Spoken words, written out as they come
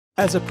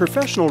As a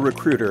professional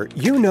recruiter,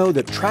 you know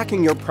that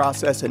tracking your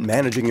process and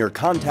managing your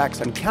contacts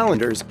and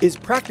calendars is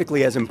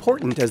practically as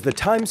important as the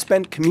time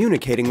spent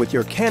communicating with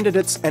your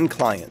candidates and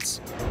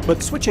clients.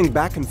 But switching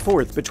back and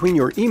forth between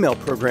your email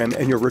program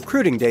and your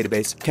recruiting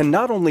database can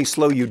not only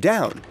slow you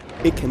down,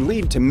 it can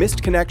lead to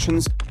missed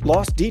connections,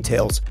 lost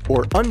details,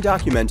 or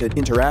undocumented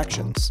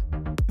interactions.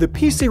 The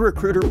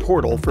PCRecruiter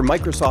portal for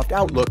Microsoft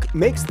Outlook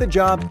makes the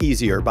job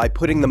easier by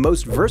putting the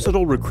most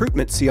versatile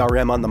recruitment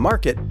CRM on the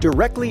market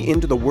directly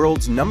into the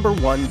world's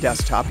 #1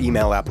 desktop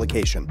email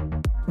application.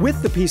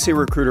 With the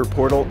PCRecruiter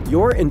portal,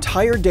 your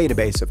entire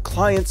database of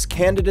clients,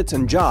 candidates,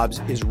 and jobs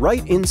is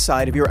right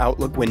inside of your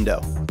Outlook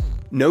window.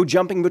 No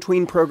jumping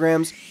between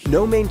programs,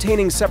 no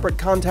maintaining separate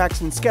contacts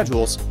and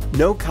schedules,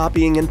 no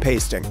copying and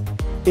pasting.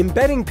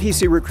 Embedding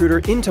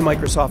PCRecruiter into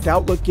Microsoft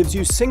Outlook gives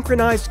you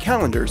synchronized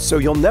calendars so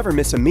you'll never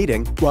miss a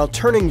meeting, while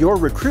turning your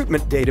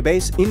recruitment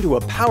database into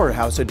a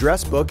powerhouse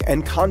address book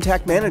and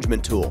contact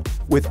management tool,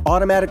 with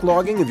automatic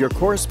logging of your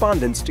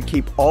correspondence to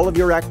keep all of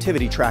your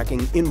activity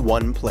tracking in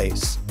one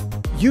place.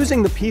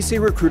 Using the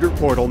PCRecruiter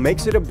portal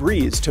makes it a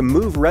breeze to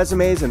move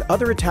resumes and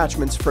other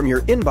attachments from your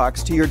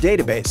inbox to your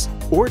database,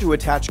 or to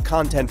attach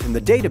content from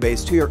the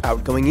database to your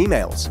outgoing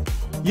emails.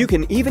 You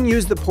can even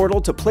use the portal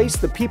to place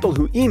the people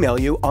who email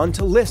you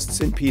onto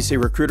lists in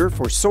PCRecruiter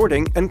for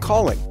sorting and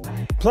calling.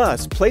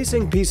 Plus,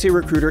 placing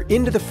PCRecruiter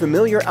into the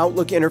familiar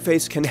Outlook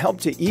interface can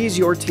help to ease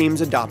your team's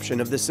adoption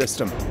of the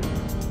system.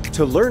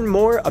 To learn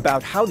more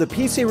about how the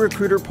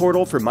PCRecruiter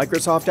portal for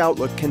Microsoft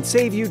Outlook can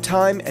save you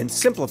time and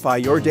simplify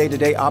your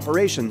day-to-day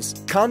operations,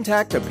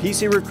 contact a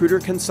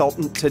PCRecruiter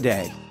consultant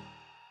today.